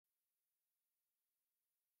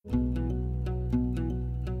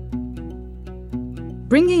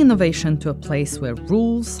Bringing innovation to a place where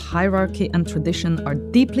rules, hierarchy, and tradition are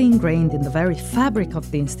deeply ingrained in the very fabric of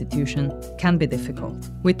the institution can be difficult.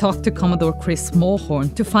 We talked to Commodore Chris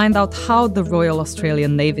Smallhorn to find out how the Royal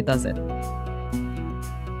Australian Navy does it.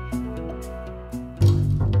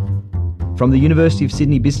 From the University of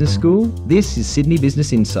Sydney Business School, this is Sydney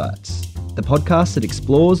Business Insights, the podcast that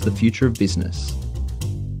explores the future of business.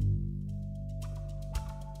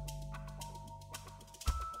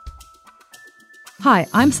 Hi,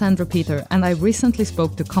 I'm Sandra Peter, and I recently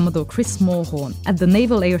spoke to Commodore Chris Smallhorn at the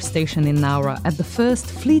Naval Air Station in Nowra at the first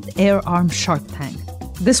Fleet Air Arm Shark Tank.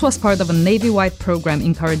 This was part of a Navy-wide program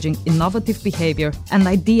encouraging innovative behavior and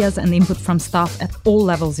ideas and input from staff at all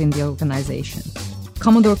levels in the organisation.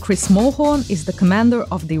 Commodore Chris Smallhorn is the commander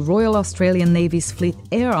of the Royal Australian Navy's Fleet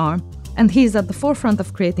Air Arm, and he is at the forefront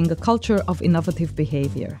of creating a culture of innovative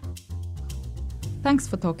behavior. Thanks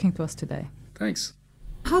for talking to us today. Thanks.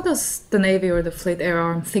 How does the Navy or the Fleet Air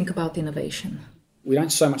Arm think about innovation? We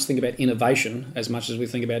don't so much think about innovation as much as we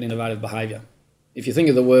think about innovative behaviour. If you think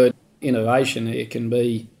of the word innovation, it can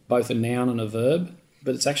be both a noun and a verb,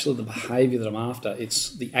 but it's actually the behaviour that I'm after.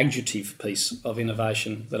 It's the adjective piece of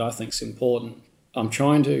innovation that I think is important. I'm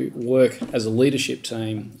trying to work as a leadership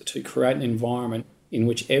team to create an environment in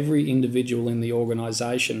which every individual in the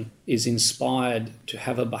organisation is inspired to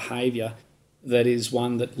have a behaviour that is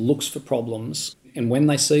one that looks for problems, and when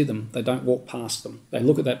they see them, they don't walk past them. They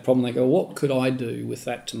look at that problem, they go, what could I do with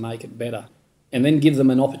that to make it better? And then give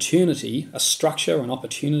them an opportunity, a structure, an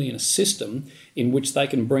opportunity and a system in which they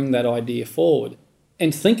can bring that idea forward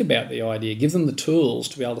and think about the idea. Give them the tools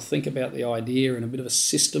to be able to think about the idea in a bit of a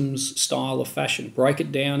systems style of fashion. Break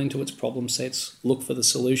it down into its problem sets, look for the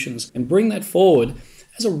solutions, and bring that forward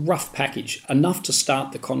as a rough package, enough to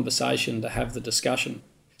start the conversation, to have the discussion.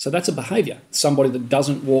 So that's a behaviour, somebody that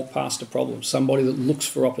doesn't walk past a problem, somebody that looks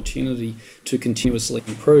for opportunity to continuously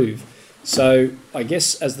improve. So I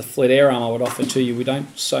guess as the Fleet Air Arm I would offer to you, we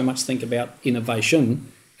don't so much think about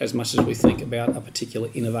innovation as much as we think about a particular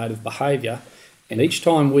innovative behaviour. And each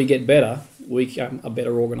time we get better, we become a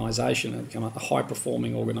better organisation and become a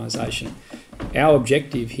high-performing organisation. Our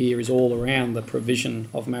objective here is all around the provision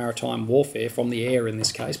of maritime warfare from the air, in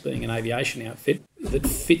this case, being an aviation outfit, that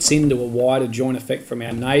fits into a wider joint effect from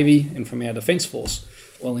our Navy and from our Defence Force.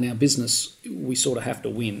 Well, in our business, we sort of have to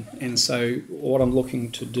win. And so what I'm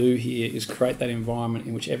looking to do here is create that environment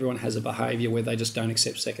in which everyone has a behaviour where they just don't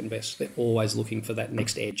accept second best. They're always looking for that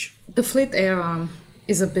next edge. The Fleet Air Arm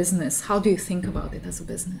is a business. How do you think about it as a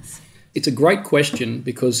business? It's a great question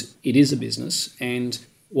because it is a business, and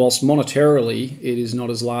whilst monetarily it is not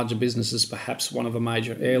as large a business as perhaps one of a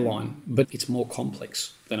major airline, but it's more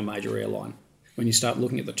complex than a major airline. When you start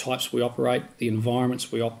looking at the types we operate, the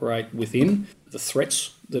environments we operate within, the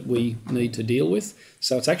threats that we need to deal with.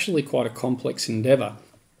 So it's actually quite a complex endeavour.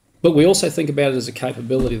 But we also think about it as a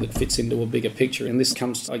capability that fits into a bigger picture. And this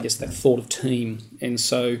comes to, I guess, that thought of team. And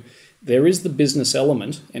so there is the business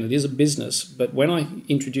element, and it is a business. But when I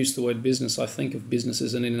introduce the word business, I think of business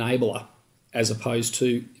as an enabler as opposed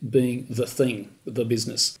to being the thing, the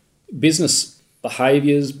business. Business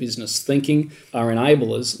behaviours, business thinking are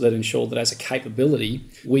enablers that ensure that as a capability,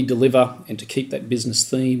 we deliver, and to keep that business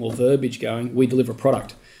theme or verbiage going, we deliver a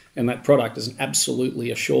product. And that product is an absolutely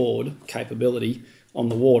assured capability on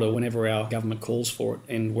the water whenever our government calls for it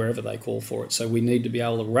and wherever they call for it. So we need to be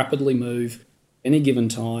able to rapidly move any given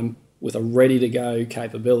time with a ready-to-go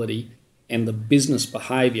capability, and the business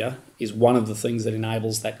behaviour is one of the things that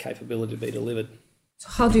enables that capability to be delivered. So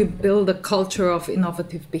how do you build a culture of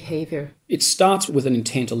innovative behaviour? It starts with an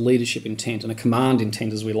intent, a leadership intent, and a command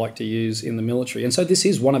intent, as we like to use in the military. And so this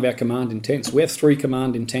is one of our command intents. We have 3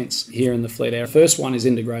 command intents here in the Fleet Air. The first one is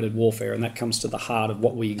integrated warfare, and that comes to the heart of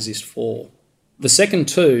what we exist for. The second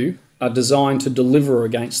 2 are designed to deliver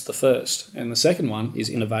against the first. And the second one is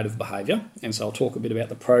innovative behaviour. And so I'll talk a bit about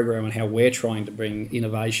the program and how we're trying to bring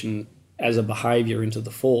innovation as a behaviour into the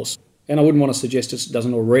force. And I wouldn't want to suggest it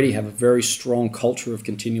doesn't already have a very strong culture of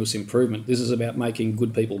continuous improvement. This is about making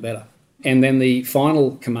good people better. And then the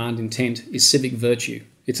final command intent is civic virtue.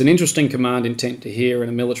 It's an interesting command intent to hear in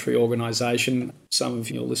a military organisation, some of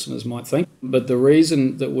your listeners might think. But the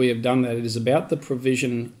reason that we have done that, it is about the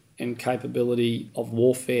provision and capability of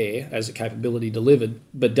warfare as a capability delivered,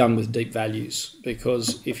 but done with deep values.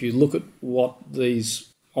 Because if you look at what these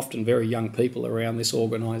often very young people around this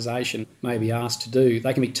organisation may be asked to do,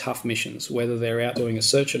 they can be tough missions, whether they're out doing a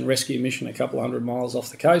search and rescue mission a couple 100 miles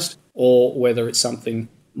off the coast, or whether it's something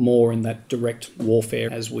more in that direct warfare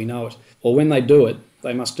as we know it. Or when they do it,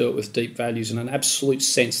 They must do it with deep values and an absolute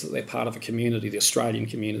sense that they're part of a community, the Australian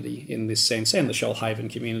community in this sense, and the Shoalhaven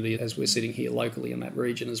community as we're sitting here locally in that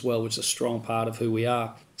region as well, which is a strong part of who we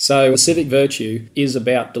are. So civic virtue is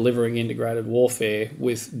about delivering integrated warfare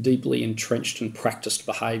with deeply entrenched and practiced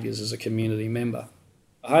behaviours as a community member.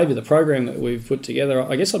 Behaviour, the program that we've put together,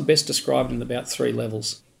 I guess I'd best describe it in about 3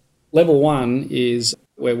 levels. Level 1 is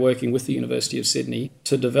we're working with the University of Sydney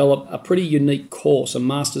to develop a pretty unique course, a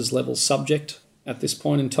master's level subject at this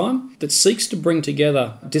point in time, that seeks to bring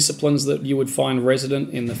together disciplines that you would find resident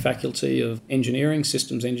in the Faculty of Engineering,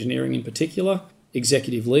 systems engineering in particular,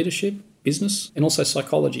 executive leadership, business, and also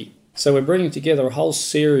psychology. So we're bringing together a whole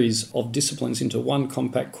series of disciplines into one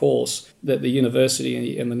compact course that the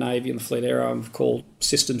university and the Navy and the Fleet Air Arm have called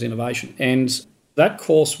Systems Innovation. And that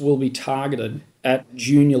course will be targeted at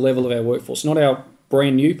junior level of our workforce, not our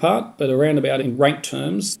brand new part, but around about in rank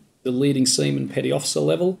terms, the leading seaman petty officer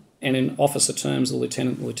level, and in officer terms, the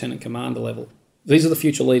lieutenant and lieutenant commander level. These are the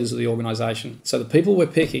future leaders of the organisation. So the people we're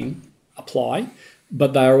picking apply,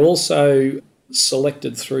 but they are also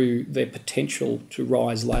selected through their potential to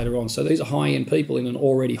rise later on. So these are high-end people in an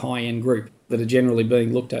already high-end group that are generally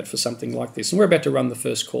being looked at for something like this. And we're about to run the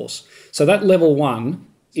first course. So that level 1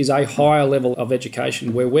 is a higher level of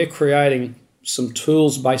education where we're creating some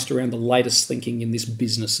tools based around the latest thinking in this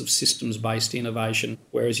business of systems-based innovation,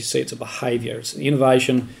 whereas you see it's a behaviour. It's an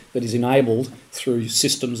innovation that is enabled through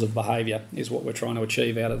systems of behaviour is what we're trying to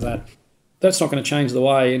achieve out of that. That's not going to change the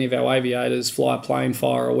way any of our aviators fly a plane,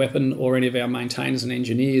 fire a weapon, or any of our maintainers and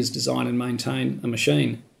engineers design and maintain a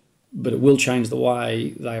machine. But it will change the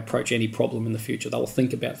way they approach any problem in the future. They'll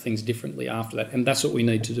think about things differently after that, and that's what we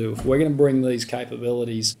need to do. If we're going to bring these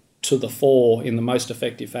capabilities to the fore in the most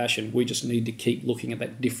effective fashion, we just need to keep looking at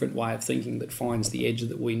that different way of thinking that finds the edge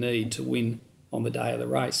that we need to win on the day of the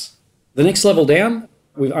race. The next level down,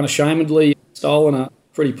 we've unashamedly stolen a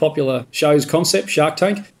pretty popular show's concept, Shark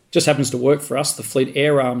Tank. Just happens to work for us. The Fleet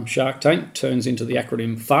Air Arm Shark Tank turns into the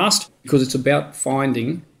acronym FAST because it's about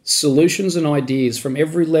finding solutions and ideas from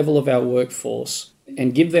every level of our workforce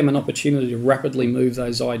and give them an opportunity to rapidly move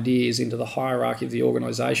those ideas into the hierarchy of the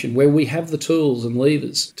organisation where we have the tools and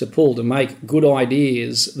levers to pull to make good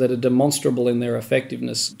ideas that are demonstrable in their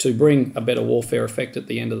effectiveness to bring a better warfare effect at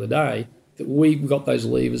the end of the day, that we've got those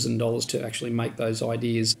levers and dollars to actually make those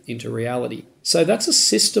ideas into reality. So that's a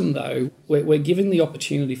system, though, where we're giving the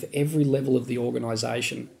opportunity for every level of the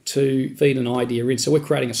organisation to feed an idea in. So we're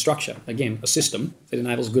creating a structure, again, a system that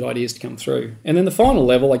enables good ideas to come through. And then the final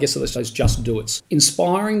level, I guess, are those just do it's.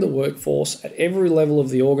 Inspiring the workforce at every level of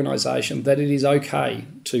the organisation that it is okay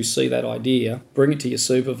to see that idea, bring it to your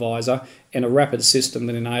supervisor, and a rapid system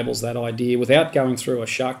that enables that idea without going through a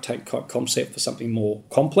Shark Tank concept for something more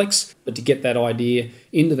complex, but to get that idea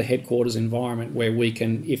into the headquarters environment where we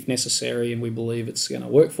can, if necessary, and we believe it's going to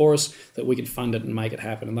work for us, that we can fund it and make it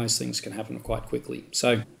happen. And those things can happen quite quickly.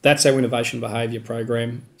 So that's our innovation behaviour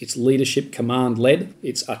program. It's leadership command led.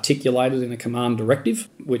 It's articulated in a command directive,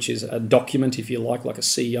 which is a document, if you like a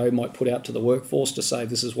CEO might put out to the workforce to say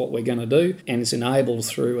this is what we're going to do. And it's enabled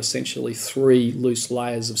through essentially 3 loose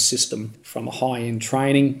layers of system, from a high-end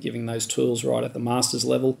training, giving those tools right at the master's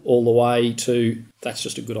level, all the way to that's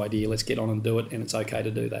just a good idea, let's get on and do it, and it's okay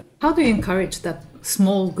to do that. How do you encourage that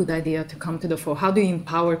small good idea to come to the fore? How do you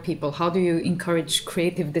empower people? How do you encourage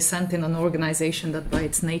creative dissent in an organisation that by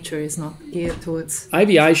its nature is not geared towards?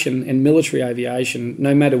 Aviation and military aviation,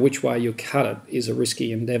 no matter which way you cut it, is a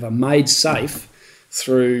risky endeavour, made safe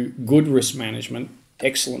through good risk management,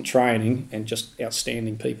 excellent training, and just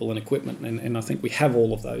outstanding people and equipment. And I think we have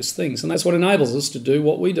all of those things. And that's what enables us to do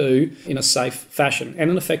what we do in a safe fashion and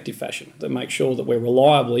an effective fashion that makes sure that we're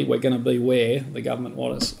going to be where the government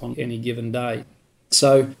wants us on any given day.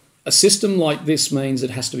 So a system like this means it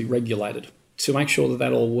has to be regulated to make sure that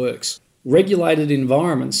that all works. Regulated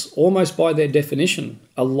environments, almost by their definition,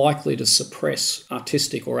 are likely to suppress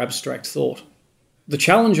artistic or abstract thought. The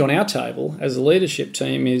challenge on our table as a leadership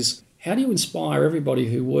team is, how do you inspire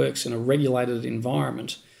everybody who works in a regulated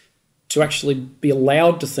environment to actually be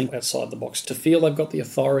allowed to think outside the box, to feel they've got the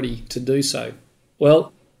authority to do so?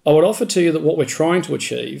 Well, I would offer to you that what we're trying to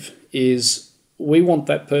achieve is we want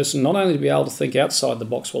that person not only to be able to think outside the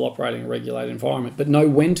box while operating in a regulated environment, but know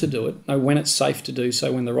when to do it, know when it's safe to do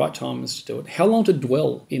so, when the right time is to do it, how long to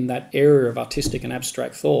dwell in that area of artistic and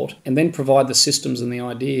abstract thought, and then provide the systems and the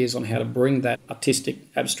ideas on how to bring that artistic,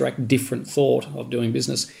 abstract, different thought of doing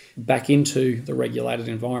business back into the regulated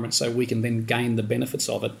environment so we can then gain the benefits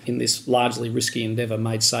of it in this largely risky endeavour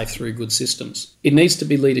made safe through good systems. It needs to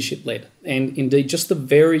be leadership-led, and indeed just the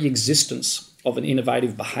very existence of an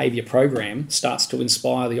innovative behaviour program starts to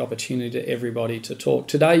inspire the opportunity to everybody to talk.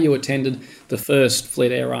 Today you attended the first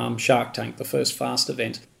Fleet Air Arm Shark Tank, the first FAST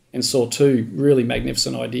event, and saw two really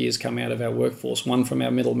magnificent ideas come out of our workforce, one from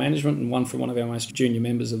our middle management and one from one of our most junior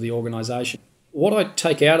members of the organisation. What I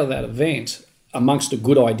take out of that event, amongst a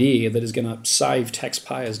good idea that is going to save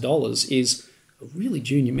taxpayers dollars, is a really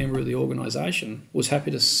junior member of the organisation was happy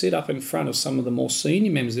to sit up in front of some of the more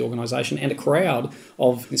senior members of the organisation and a crowd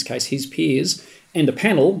of, in this case, his peers, and a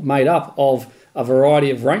panel made up of a variety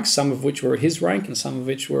of ranks, some of which were at his rank and some of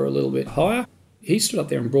which were a little bit higher. He stood up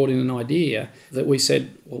there and brought in an idea that we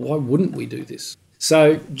said, well, why wouldn't we do this?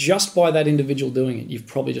 So just by that individual doing it, you've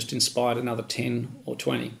probably just inspired another 10 or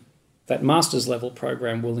 20. That master's level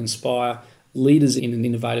program will inspire leaders in an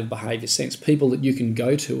innovative behaviour sense, people that you can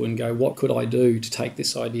go to and go, what could I do to take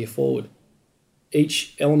this idea forward?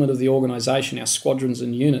 Each element of the organisation, our squadrons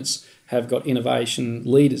and units, have got innovation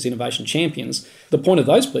leaders, innovation champions. The point of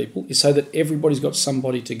those people is so that everybody's got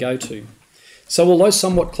somebody to go to. So although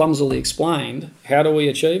somewhat clumsily explained, how do we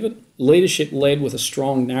achieve it? Leadership led with a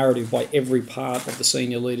strong narrative by every part of the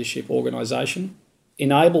senior leadership organisation,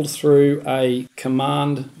 enabled through a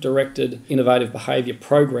command-directed innovative behaviour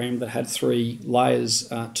program that had 3 layers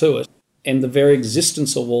to it. And the very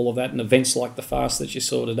existence of all of that and events like the FAST that you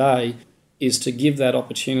saw today is to give that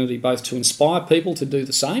opportunity both to inspire people to do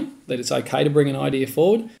the same, that it's okay to bring an idea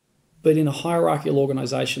forward, but in a hierarchical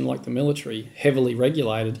organisation like the military, heavily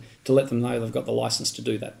regulated, to let them know they've got the licence to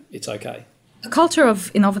do that. It's okay. A culture of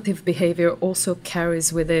innovative behaviour also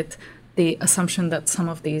carries with it the assumption that some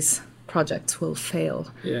of these projects will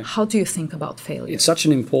fail. Yeah. How do you think about failure? It's such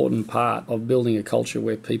an important part of building a culture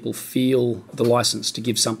where people feel the licence to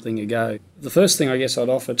give something a go. The first thing I guess I'd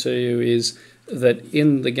offer to you is that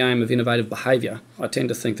in the game of innovative behaviour, I tend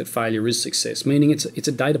to think that failure is success, meaning it's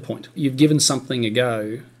a data point. You've given something a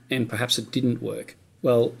go and perhaps it didn't work.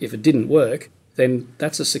 Well, if it didn't work, then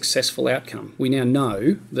that's a successful outcome. We now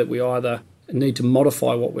know that we either need to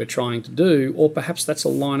modify what we're trying to do, or perhaps that's a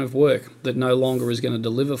line of work that no longer is going to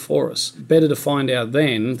deliver for us. Better to find out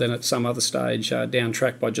then than at some other stage down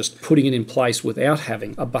track by just putting it in place without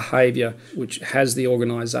having a behaviour which has the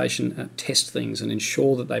organisation test things and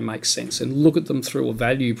ensure that they make sense and look at them through a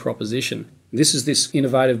value proposition. This is this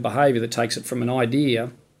innovative behaviour that takes it from an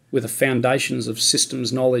idea with the foundations of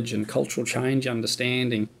systems knowledge and cultural change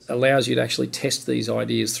understanding, allows you to actually test these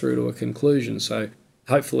ideas through to a conclusion. So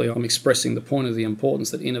hopefully I'm expressing the point of the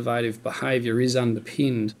importance that innovative behaviour is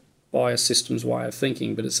underpinned by a systems way of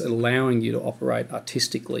thinking, but it's allowing you to operate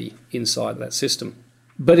artistically inside that system.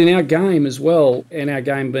 But in our game as well, and our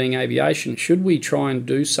game being aviation, should we try and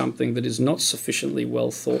do something that is not sufficiently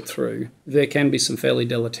well thought through, there can be some fairly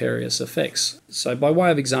deleterious effects. So by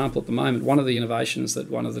way of example, at the moment, one of the innovations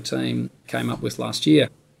that one of the team came up with last year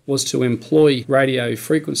was to employ radio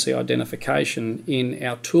frequency identification in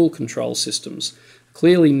our tool control systems.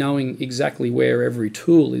 Clearly knowing exactly where every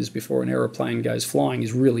tool is before an aeroplane goes flying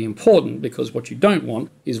is really important, because what you don't want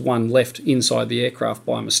is one left inside the aircraft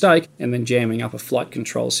by mistake and then jamming up a flight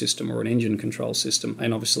control system or an engine control system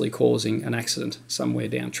and obviously causing an accident somewhere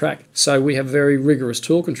down track. So we have very rigorous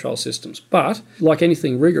tool control systems, but like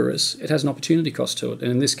anything rigorous, it has an opportunity cost to it. And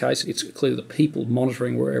in this case, it's clearly the people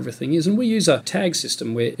monitoring where everything is. And we use a tag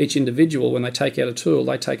system where each individual, when they take out a tool,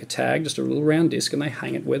 they take a tag, just a little round disc, and they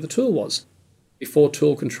hang it where the tool was. Before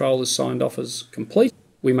tool control is signed off as complete,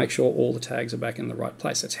 we make sure all the tags are back in the right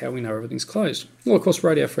place. That's how we know everything's closed. Well, of course,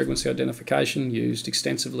 radio frequency identification, used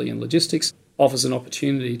extensively in logistics, offers an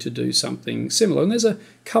opportunity to do something similar. And there's a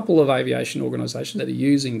couple of aviation organisations that are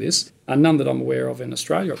using this, none that I'm aware of in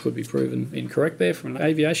Australia. I could be proven incorrect there from an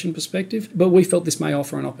aviation perspective, but we felt this may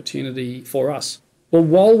offer an opportunity for us. Well,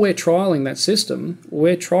 while we're trialling that system,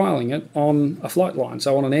 we're trialling it on a flight line,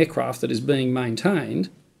 so on an aircraft that is being maintained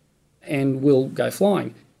and will go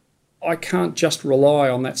flying. I can't just rely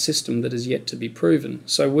on that system that is yet to be proven.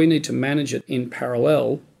 So we need to manage it in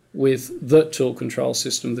parallel with the tool control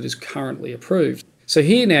system that is currently approved. So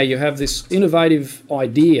here now you have this innovative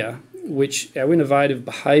idea, which our innovative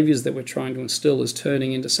behaviours that we're trying to instill is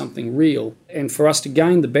turning into something real. And for us to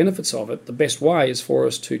gain the benefits of it, the best way is for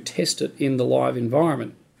us to test it in the live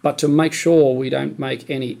environment. But to make sure we don't make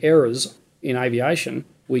any errors in aviation,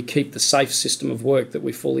 we keep the safe system of work that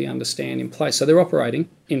we fully understand in place. So they're operating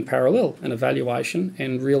in parallel, an evaluation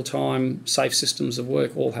and real-time safe systems of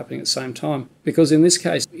work all happening at the same time. Because in this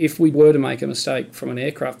case, if we were to make a mistake from an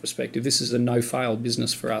aircraft perspective, this is a no-fail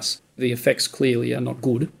business for us. The effects clearly are not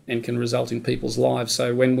good and can result in people's lives.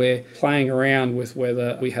 So when we're playing around with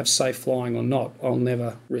whether we have safe flying or not, I'll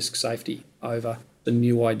never risk safety over the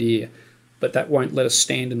new idea. but that won't let us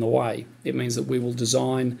stand in the way. It means that we will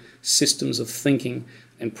design systems of thinking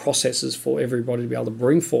and processes for everybody to be able to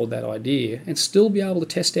bring forward that idea and still be able to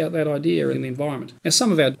test out that idea in the environment. Now,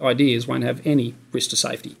 some of our ideas won't have any risk to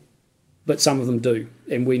safety, but some of them do,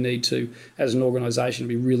 and we need to, as an organisation,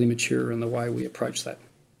 be really mature in the way we approach that.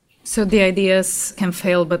 So the ideas can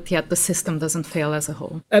fail, but yet the system doesn't fail as a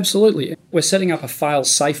whole. Absolutely. We're setting up a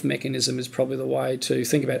fail-safe mechanism is probably the way to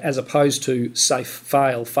think about it, as opposed to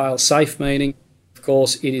safe-fail. Fail-safe meaning, of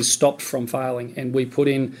course, it is stopped from failing, and we put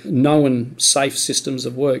in known safe systems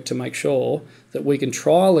of work to make sure that we can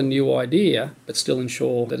trial a new idea but still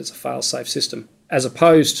ensure that it's a fail-safe system, as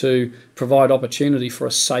opposed to provide opportunity for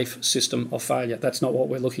a safe system of failure. That's not what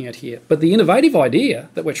we're looking at here. But the innovative idea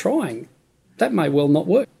that we're trying, that may well not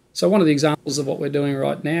work. So one of the examples of what we're doing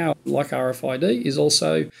right now, like RFID, is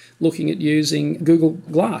also looking at using Google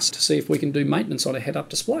Glass to see if we can do maintenance on a head-up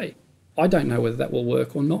display. I don't know whether that will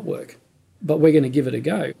work or not work, but we're going to give it a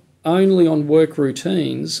go. Only on work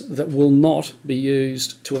routines that will not be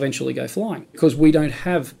used to eventually go flying, because we don't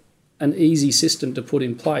have an easy system to put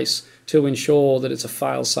in place to ensure that it's a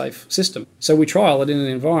fail-safe system. So we trial it in an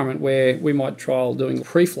environment where we might trial doing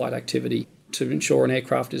pre-flight activity to ensure an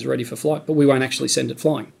aircraft is ready for flight, but we won't actually send it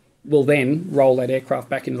flying. We'll then roll that aircraft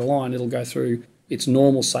back into the line. It'll go through its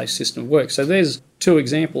normal safe system of work. So there's two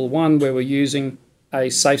examples. One where we're using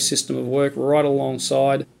a safe system of work right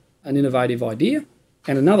alongside an innovative idea,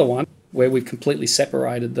 and another one where we've completely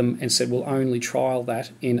separated them and said we'll only trial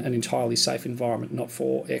that in an entirely safe environment, not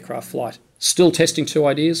for aircraft flight. Still testing two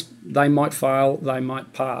ideas. They might fail, they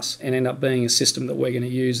might pass, and end up being a system that we're going to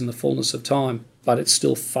use in the fullness of time, but it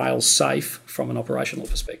still fails safe from an operational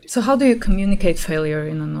perspective. So how do you communicate failure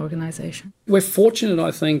in an organisation? We're fortunate, I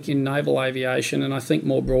think, in naval aviation, and I think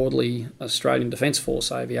more broadly Australian Defence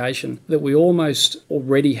Force aviation, that we almost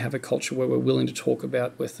already have a culture where we're willing to talk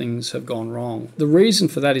about where things have gone wrong. The reason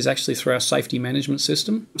for that is actually through our safety management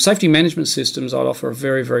system. Safety management systems, I'd offer, are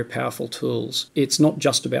very, very powerful tools. It's not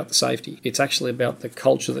just about the safety. It's actually about the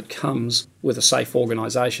culture that comes with a safe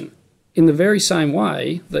organisation. In the very same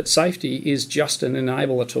way that safety is just an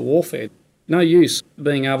enabler to warfare. No use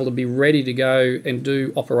being able to be ready to go and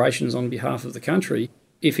do operations on behalf of the country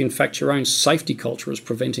if in fact your own safety culture is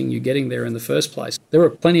preventing you getting there in the first place. There are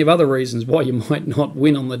plenty of other reasons why you might not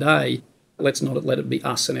win on the day. Let's not let it be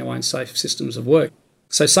us and our own safe systems of work.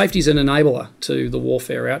 So safety is an enabler to the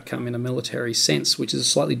warfare outcome in a military sense, which is a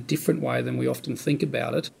slightly different way than we often think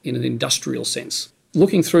about it in an industrial sense.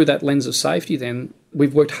 Looking through that lens of safety then,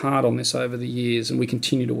 we've worked hard on this over the years and we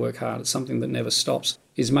continue to work hard. It's something that never stops,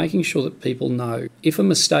 is making sure that people know if a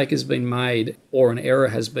mistake has been made or an error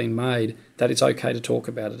has been made, that it's okay to talk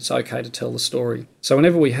about it. It's okay to tell the story. So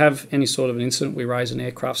whenever we have any sort of an incident, we raise an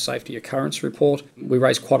aircraft safety occurrence report. We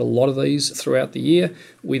raise quite a lot of these throughout the year.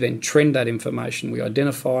 We then trend that information. We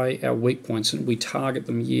identify our weak points and we target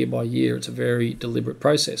them year by year. It's a very deliberate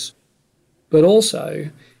process. But also,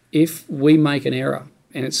 if we make an error,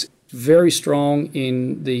 and it's very strong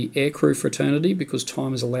in the aircrew fraternity because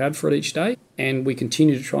time is allowed for it each day, and we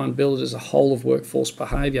continue to try and build it as a whole of workforce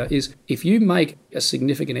behaviour, is if you make a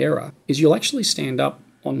significant error, is you'll actually stand up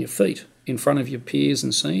on your feet in front of your peers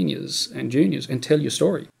and seniors and juniors and tell your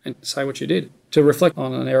story and say what you did. To reflect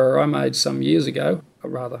on an error I made some years ago, a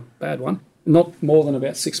rather bad one, not more than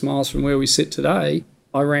about 6 miles from where we sit today,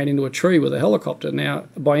 I ran into a tree with a helicopter. Now,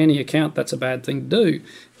 by any account, that's a bad thing to do.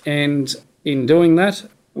 And in doing that,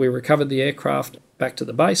 we recovered the aircraft back to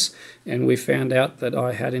the base and we found out that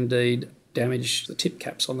I had indeed damaged the tip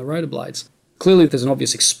caps on the rotor blades. Clearly, there's an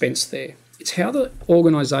obvious expense there. It's how the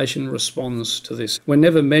organisation responds to this. We're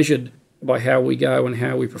never measured by how we go and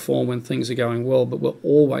how we perform when things are going well, but we're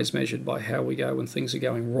always measured by how we go when things are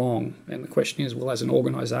going wrong. And the question is, well, as an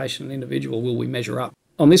organisation, an individual, will we measure up?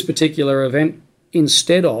 On this particular event,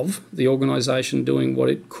 instead of the organisation doing what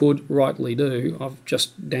it could rightly do, I've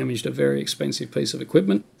just damaged a very expensive piece of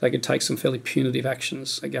equipment. They could take some fairly punitive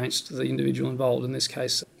actions against the individual involved, in this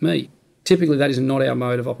case, me. Typically, that is not our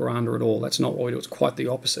mode of operandi at all. That's not what we do. It's quite the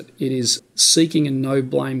opposite. It is seeking a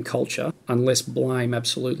no-blame culture unless blame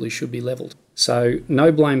absolutely should be levelled. So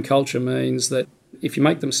no-blame culture means that if you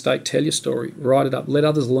make the mistake, tell your story, write it up, let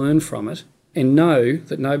others learn from it, and know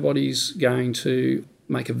that nobody's going to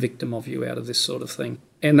make a victim of you out of this sort of thing.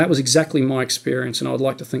 And that was exactly my experience, and I'd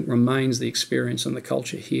like to think remains the experience and the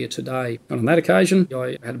culture here today. And on that occasion,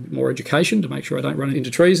 I had a bit more education to make sure I don't run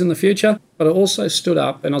into trees in the future, but I also stood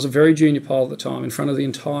up, and I was a very junior pilot at the time, in front of the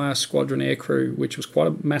entire squadron aircrew, which was quite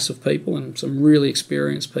a mass of people and some really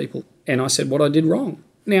experienced people. And I said what I did wrong.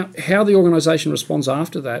 Now, how the organisation responds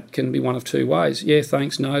after that can be one of two ways. Yeah,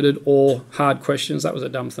 thanks, noted, or hard questions. That was a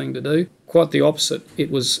dumb thing to do. Quite the opposite.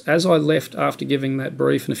 It was as I left after giving that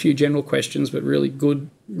brief and a few general questions, but really good,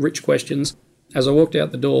 rich questions, as I walked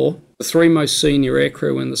out the door, the three most senior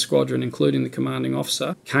aircrew in the squadron, including the commanding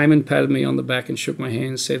officer, came and patted me on the back and shook my hand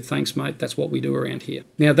and said, "Thanks, mate, that's what we do around here."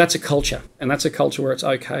 Now, that's a culture, and that's a culture where it's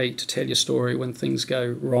okay to tell your story when things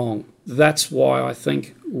go wrong. That's why I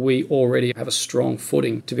think we already have a strong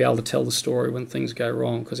footing to be able to tell the story when things go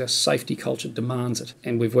wrong, because our safety culture demands it,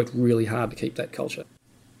 and we've worked really hard to keep that culture.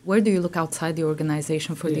 Where do you look outside the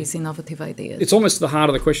organisation for these innovative ideas? It's almost the heart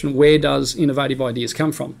of the question, where does innovative ideas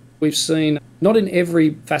come from? We've seen, not in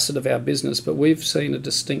every facet of our business, but we've seen a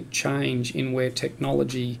distinct change in where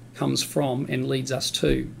technology comes from and leads us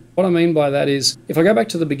to. What I mean by that is, if I go back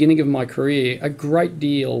to the beginning of my career, a great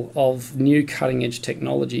deal of new cutting-edge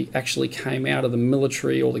technology actually came out of the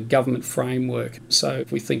military or the government framework. So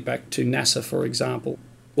if we think back to NASA, for example,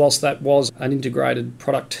 whilst that was an integrated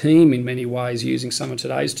product team in many ways, using some of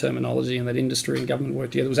today's terminology, and that industry and government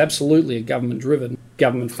worked together, it was absolutely a government-driven,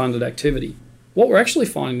 government-funded activity. What we're actually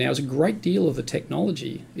finding now is a great deal of the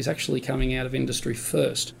technology is actually coming out of industry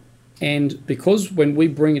first. And because when we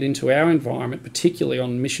bring it into our environment, particularly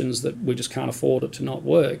on missions that we just can't afford it to not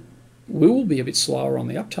work, we will be a bit slower on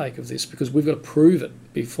the uptake of this because we've got to prove it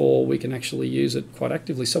before we can actually use it quite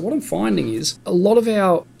actively. So what I'm finding is a lot of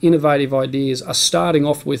our innovative ideas are starting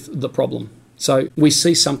off with the problem. So we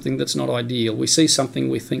see something that's not ideal. We see something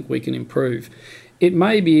we think we can improve. It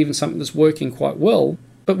may be even something that's working quite well,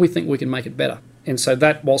 but we think we can make it better. And so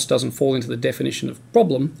that, whilst doesn't fall into the definition of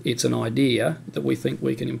problem, it's an idea that we think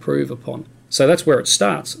we can improve upon. So that's where it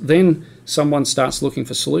starts. Then someone starts looking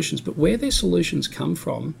for solutions, but where their solutions come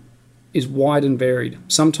from is wide and varied.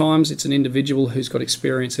 Sometimes it's an individual who's got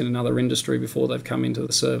experience in another industry before they've come into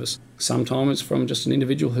the service. Sometimes it's from just an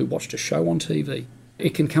individual who watched a show on TV.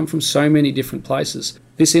 It can come from so many different places.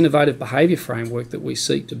 This innovative behaviour framework that we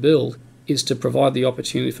seek to build is to provide the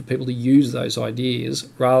opportunity for people to use those ideas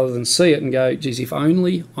rather than see it and go, geez, if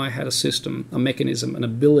only I had a system, a mechanism, an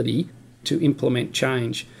ability to implement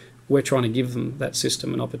change. We're trying to give them that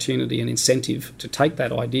system, an opportunity, an incentive to take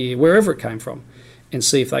that idea, wherever it came from, and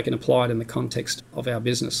see if they can apply it in the context of our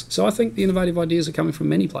business. So I think the innovative ideas are coming from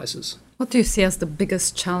many places. What do you see as the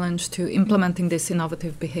biggest challenge to implementing this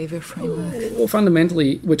innovative behaviour framework? Well,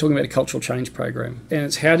 fundamentally, we're talking about a cultural change program. And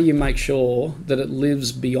it's how do you make sure that it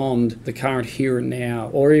lives beyond the current here and now,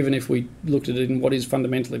 or even if we looked at it in what is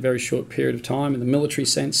fundamentally a very short period of time, in the military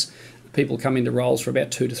sense, people come into roles for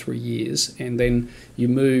about 2 to 3 years, and then you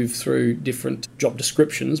move through different job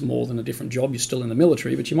descriptions, more than a different job. You're still in the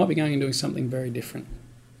military, but you might be going and doing something very different.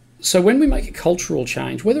 So when we make a cultural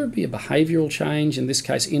change, whether it be a behavioural change, in this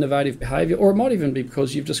case innovative behaviour, or it might even be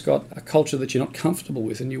because you've just got a culture that you're not comfortable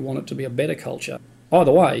with and you want it to be a better culture,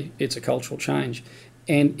 either way, it's a cultural change.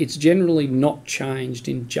 And it's generally not changed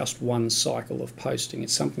in just one cycle of posting.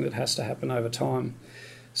 It's something that has to happen over time.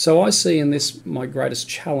 So I see in this my greatest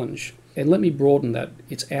challenge, and let me broaden that,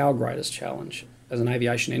 it's our greatest challenge as an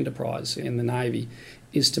aviation enterprise in the Navy,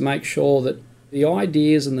 is to make sure that the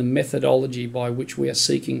ideas and the methodology by which we are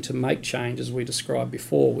seeking to make change, as we described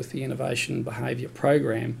before with the Innovation Behaviour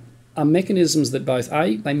Program, are mechanisms that both,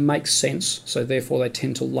 A, they make sense, so therefore they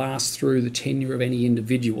tend to last through the tenure of any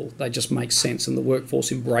individual. They just make sense and the workforce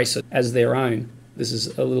embrace it as their own. This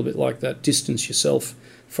is a little bit like that, distance yourself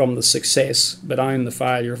from the success but own the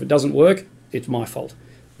failure. If it doesn't work, it's my fault.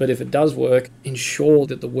 But if it does work, ensure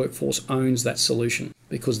that the workforce owns that solution,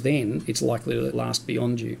 because then it's likely to last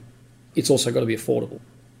beyond you. It's also got to be affordable.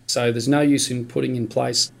 So there's no use in putting in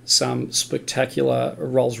place some spectacular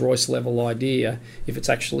Rolls-Royce level idea if it's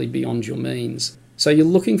actually beyond your means. So you're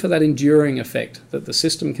looking for that enduring effect that the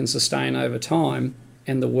system can sustain over time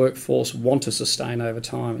and the workforce want to sustain over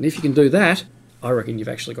time. And if you can do that, I reckon you've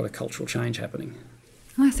actually got a cultural change happening.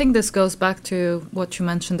 I think this goes back to what you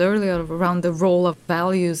mentioned earlier around the role of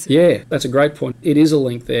values. Yeah, that's a great point. It is a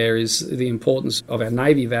link there, is the importance of our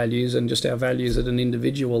Navy values and just our values at an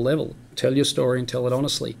individual level. Tell your story and tell it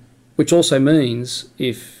honestly, which also means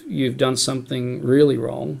if you've done something really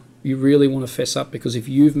wrong, you really want to fess up, because if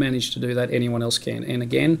you've managed to do that, anyone else can. And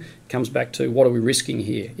again, it comes back to what are we risking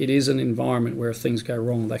here? It is an environment where if things go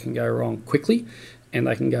wrong, they can go wrong quickly. And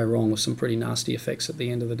they can go wrong with some pretty nasty effects at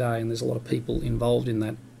the end of the day, and there's a lot of people involved in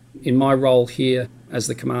that. In my role here as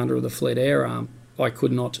the commander of the Fleet Air Arm, I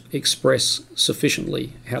could not express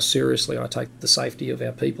sufficiently how seriously I take the safety of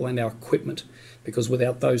our people and our equipment, because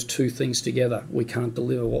without those two things together, we can't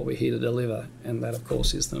deliver what we're here to deliver, and that, of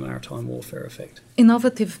course, is the maritime warfare effect.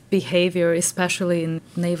 Innovative behavior, especially in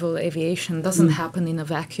naval aviation, doesn't happen in a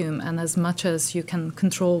vacuum, and as much as you can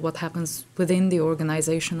control what happens within the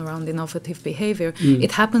organization around innovative behavior,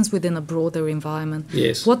 it happens within a broader environment.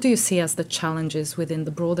 Yes. What do you see as the challenges within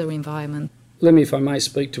the broader environment? Let me, if I may,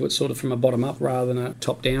 speak to it sort of from a bottom-up rather than a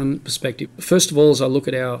top-down perspective. First of all, as I look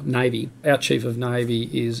at our Navy, our Chief of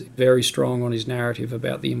Navy is very strong on his narrative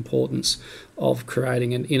about the importance of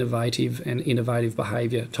creating an innovative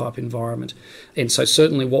behaviour type environment. And so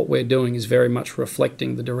certainly what we're doing is very much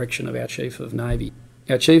reflecting the direction of our Chief of Navy.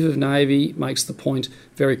 Our Chief of Navy makes the point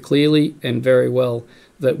very clearly and very well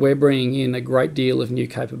that we're bringing in a great deal of new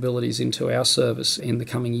capabilities into our service in the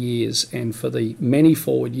coming years. And for the many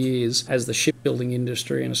forward years, as the shipbuilding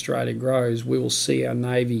industry in Australia grows, we will see our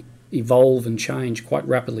Navy evolve and change quite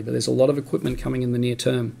rapidly. But there's a lot of equipment coming in the near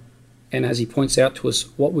term. And as he points out to us,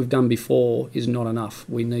 what we've done before is not enough.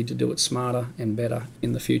 We need to do it smarter and better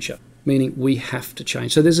in the future, meaning we have to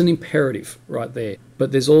change. So there's an imperative right there.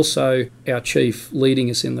 But there's also our chief leading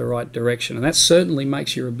us in the right direction. And that certainly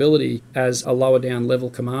makes your ability as a lower down level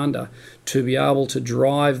commander to be able to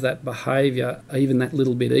drive that behaviour even that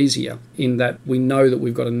little bit easier, in that we know that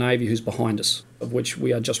we've got a Navy who's behind us, of which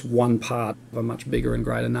we are just one part of a much bigger and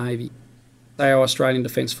greater Navy. Our Australian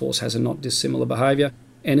Defence Force has a not dissimilar behaviour.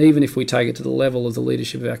 And even if we take it to the level of the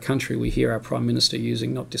leadership of our country, we hear our Prime Minister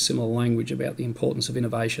using not dissimilar language about the importance of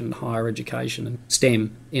innovation and higher education and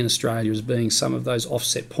STEM in Australia as being some of those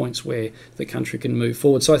offset points where the country can move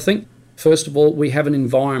forward. So I think, first of all, we have an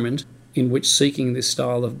environment in which seeking this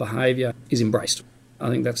style of behaviour is embraced. I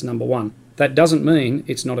think that's number one. That doesn't mean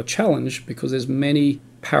it's not a challenge, because there's many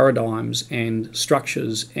paradigms and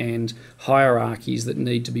structures and hierarchies that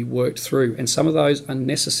need to be worked through. And some of those are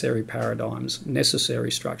necessary paradigms,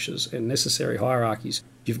 necessary structures and necessary hierarchies.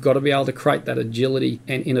 You've got to be able to create that agility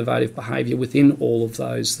and innovative behaviour within all of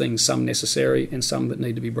those things, some necessary and some that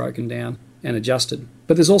need to be broken down and adjusted.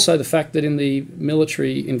 But there's also the fact that in the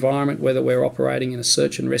military environment, whether we're operating in a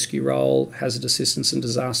search and rescue role, hazard assistance and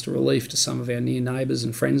disaster relief to some of our near neighbours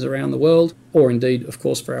and friends around the world, or indeed, of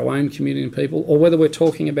course, for our own community and people, or whether we're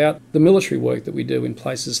talking about the military work that we do in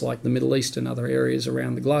places like the Middle East and other areas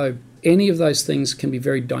around the globe, any of those things can be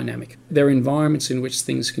very dynamic. They're environments in which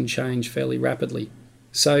things can change fairly rapidly.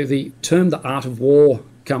 So the term the art of war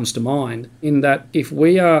comes to mind, in that if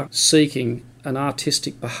we are seeking an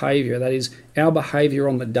artistic behaviour, that is, our behaviour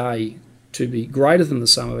on the day to be greater than the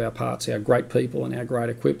sum of our parts, our great people and our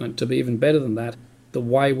great equipment, to be even better than that, the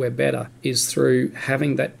way we're better is through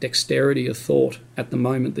having that dexterity of thought at the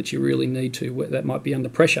moment that you really need to. That might be under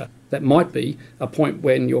pressure. That might be a point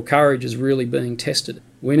when your courage is really being tested.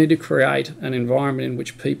 We need to create an environment in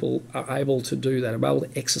which people are able to do that, are able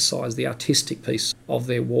to exercise the artistic piece of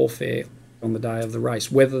their warfare on the day of the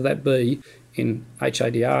race, whether that be in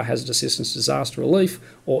HADR, hazard assistance, disaster relief,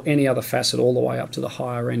 or any other facet all the way up to the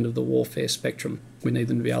higher end of the warfare spectrum. We need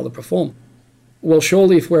them to be able to perform. Well,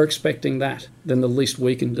 surely if we're expecting that, then the least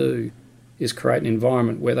we can do is create an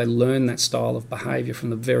environment where they learn that style of behaviour from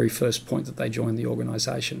the very first point that they join the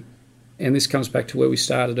organisation. And this comes back to where we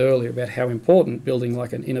started earlier about how important building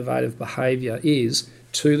like an innovative behaviour is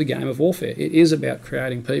to the game of warfare. It is about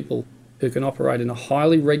creating people who can operate in a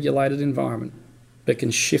highly regulated environment, but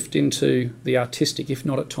can shift into the artistic, if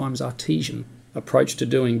not at times artesian, approach to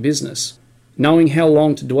doing business, knowing how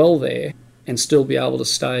long to dwell there and still be able to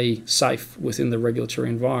stay safe within the regulatory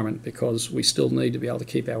environment, because we still need to be able to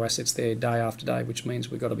keep our assets there day after day, which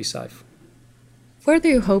means we've got to be safe. Where do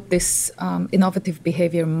you hope this innovative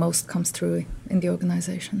behaviour most comes through in the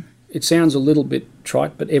organisation? It sounds a little bit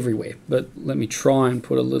trite, but everywhere. But let me try and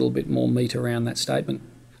put a little bit more meat around that statement.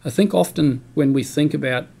 I think often when we think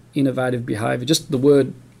about innovative behaviour, just the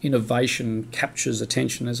word innovation captures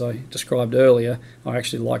attention, as I described earlier. I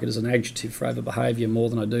actually like it as an adjective for over behaviour more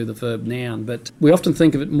than I do the verb noun. But we often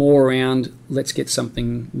think of it more around, let's get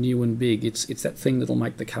something new and big. It's that thing that'll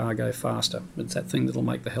make the car go faster. It's that thing that'll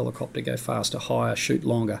make the helicopter go faster, higher, shoot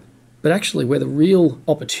longer. But actually where the real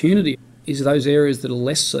opportunity is those areas that are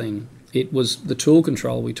less seen. It was the tool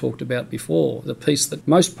control we talked about before, the piece that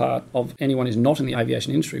most part of anyone who's not in the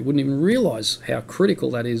aviation industry wouldn't even realise how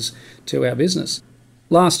critical that is to our business.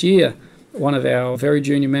 Last year, one of our very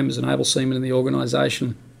junior members, an able seaman in the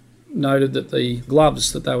organisation, noted that the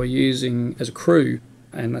gloves that they were using as a crew,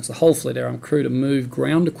 and that's the whole fleet air arm crew, to move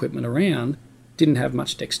ground equipment around, didn't have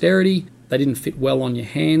much dexterity. They didn't fit well on your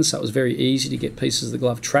hands, so it was very easy to get pieces of the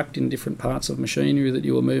glove trapped in different parts of machinery that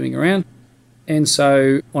you were moving around. And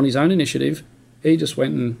so, on his own initiative, He just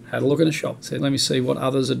went and had a look in a shop, said, let me see what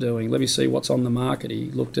others are doing, let me see what's on the market. He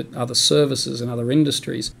looked at other services and other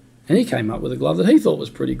industries, and he came up with a glove that he thought was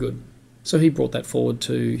pretty good. So he brought that forward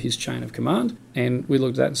to his chain of command, and we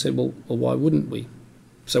looked at that and said, well, why wouldn't we?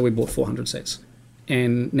 So we bought 400 sets.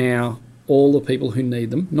 And now all the people who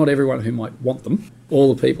need them, not everyone who might want them,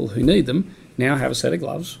 all the people who need them now have a set of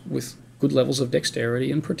gloves with good levels of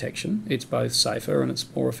dexterity and protection. It's both safer and it's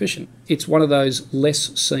more efficient. It's one of those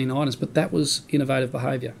less seen items, but that was innovative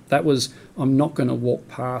behaviour. That was, I'm not going to walk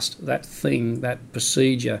past that thing, that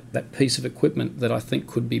procedure, that piece of equipment that I think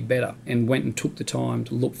could be better, and went and took the time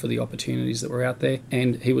to look for the opportunities that were out there.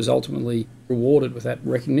 And he was ultimately rewarded with that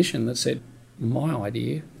recognition that said, my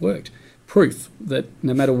idea worked. Proof that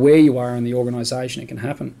no matter where you are in the organisation, it can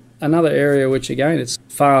happen. Another area which, again, it's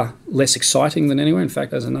far less exciting than anywhere. In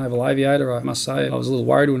fact, as a naval aviator, I must say I was a little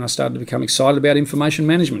worried when I started to become excited about information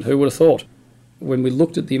management. Who would have thought? When we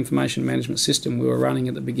looked at the information management system we were running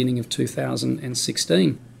at the beginning of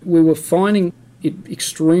 2016, we were finding it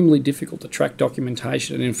extremely difficult to track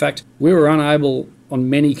documentation. And in fact, we were unable,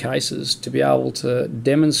 on many cases, to be able to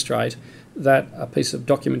demonstrate that a piece of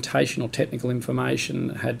documentation or technical information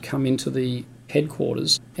had come into the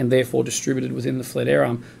headquarters and therefore distributed within the Fleet Air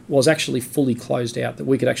Arm was actually fully closed out, that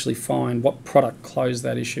we could actually find what product closed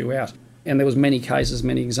that issue out. And there was many cases,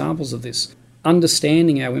 many examples of this.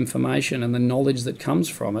 Understanding our information and the knowledge that comes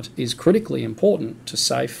from it is critically important to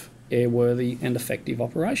safe, airworthy and effective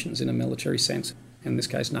operations in a military sense, in this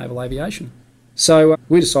case naval aviation. So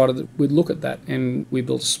we decided that we'd look at that, and we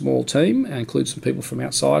built a small team and include some people from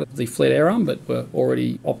outside the Fleet Air Arm but were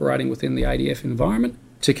already operating within the ADF environment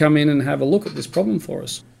to come in and have a look at this problem for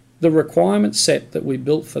us. The requirement set that we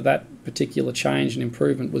built for that particular change and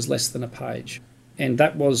improvement was less than a page, and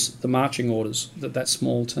that was the marching orders that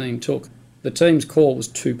small team took. The team's core was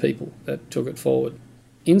 2 people that took it forward.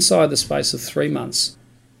 Inside the space of 3 months,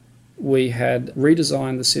 we had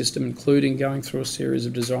redesigned the system, including going through a series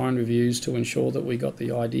of design reviews to ensure that we got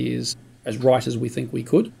the ideas as right as we think we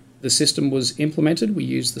could. The system was implemented. We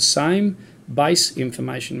used the same base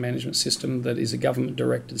information management system that is a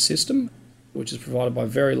government-directed system, which is provided by a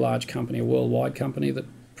very large company, a worldwide company that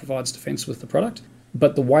provides defence with the product.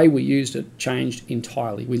 But the way we used it changed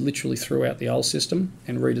entirely. We literally threw out the old system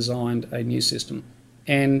and redesigned a new system.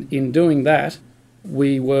 And in doing that,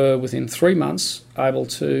 we were, within 3 months, able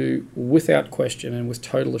to, without question and with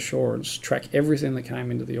total assurance, track everything that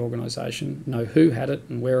came into the organisation, know who had it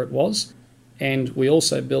and where it was. And we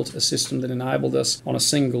also built a system that enabled us, on a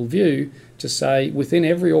single view, to say within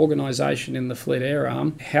every organisation in the Fleet Air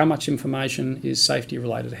Arm, how much information is safety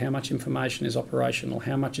related, how much information is operational,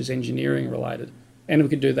 how much is engineering related. And we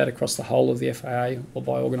could do that across the whole of the FAA or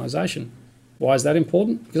by organisation. Why is that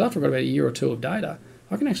important? Because after I've got about a year or 2 of data,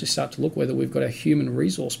 I can actually start to look whether we've got our human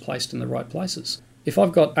resource placed in the right places. If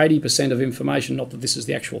I've got 80% of information, not that this is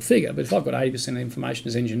the actual figure, but if I've got 80% of information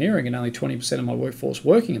as engineering and only 20% of my workforce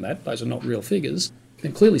working in that, those are not real figures,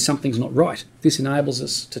 then clearly something's not right. This enables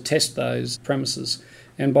us to test those premises.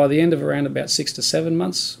 And by the end of around about 6 to 7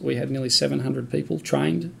 months, we had nearly 700 people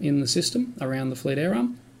trained in the system around the Fleet Air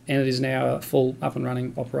Arm, and it is now a full up and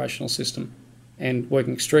running operational system and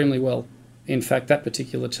working extremely well. In fact, that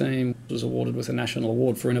particular team was awarded with a national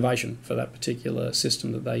award for innovation for that particular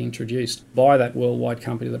system that they introduced by that worldwide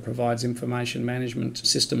company that provides information management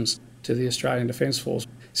systems to the Australian Defence Force.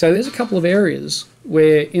 So there's a couple of areas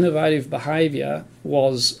where innovative behaviour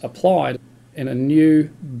was applied and a new,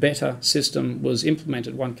 better system was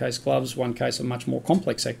implemented. One case gloves, one case a much more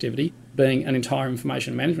complex activity, being an entire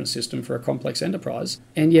information management system for a complex enterprise.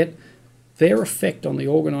 And yet their effect on the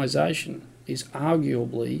organisation is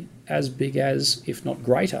arguably as big as, if not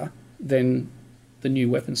greater, than the new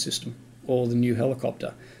weapon system or the new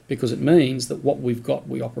helicopter, because it means that what we've got,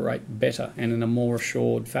 we operate better and in a more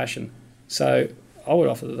assured fashion. So I would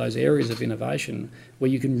offer that those areas of innovation where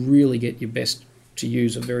you can really get your best, to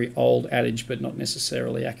use a very old adage but not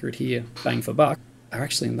necessarily accurate here, bang for buck, are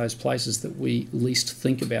actually in those places that we least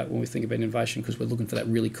think about when we think about innovation, because we're looking for that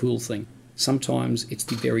really cool thing. Sometimes it's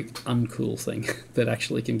the very uncool thing that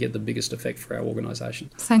actually can get the biggest effect for our organisation.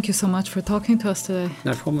 Thank you so much for talking to us today.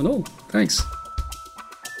 No problem at all. Thanks.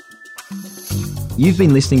 You've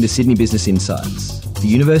been listening to Sydney Business Insights, the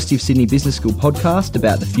University of Sydney Business School podcast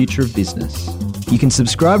about the future of business. You can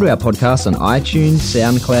subscribe to our podcast on iTunes,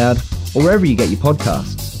 SoundCloud, or wherever you get your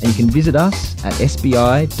podcasts. And you can visit us at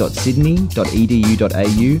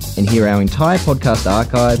sbi.sydney.edu.au and hear our entire podcast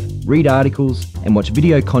archive, read articles, and watch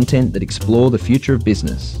video content that explore the future of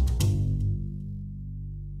business.